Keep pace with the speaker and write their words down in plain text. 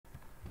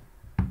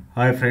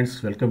Hi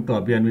friends, welcome to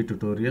Abhianvi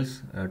tutorials.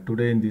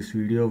 Today in this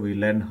video we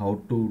learn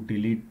how to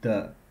delete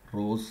the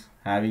rows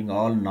having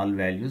all null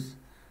values.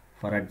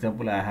 For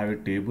example, I have a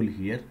table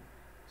here.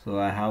 So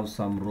I have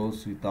some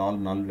rows with all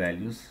null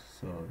values.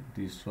 So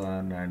this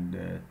one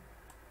and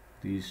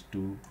these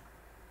two,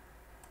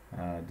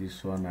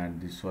 this one and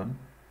this one.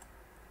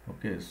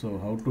 Okay, so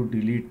how to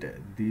delete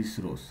these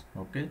rows?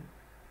 Okay,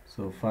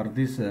 so for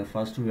this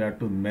first we have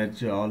to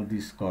merge all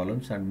these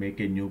columns and make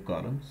a new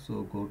column.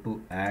 So go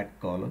to add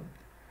column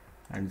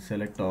and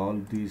select all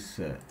these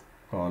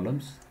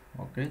columns.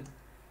 Okay,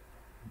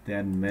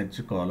 then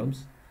merge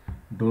columns,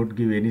 don't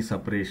give any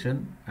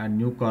separation, and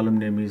new column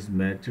name is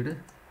merged.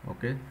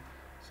 Okay,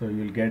 so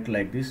you will get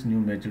like this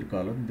new merged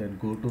column. Then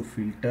go to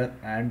filter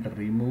and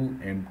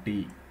remove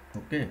empty.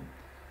 Okay,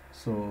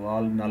 so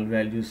all null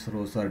values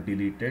rows are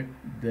deleted.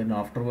 Then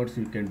afterwards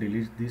you can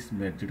delete this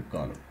merged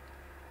column.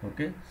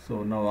 Okay,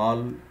 so now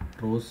all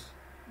rows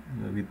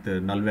with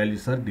null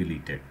values are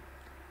deleted.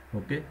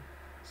 Okay,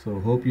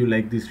 so hope you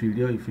like this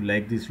video. If you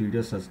like this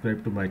video,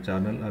 subscribe to my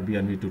channel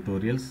Abhianvi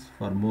tutorials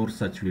for more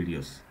such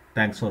videos.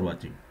 Thanks for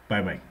watching.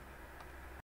 Bye bye.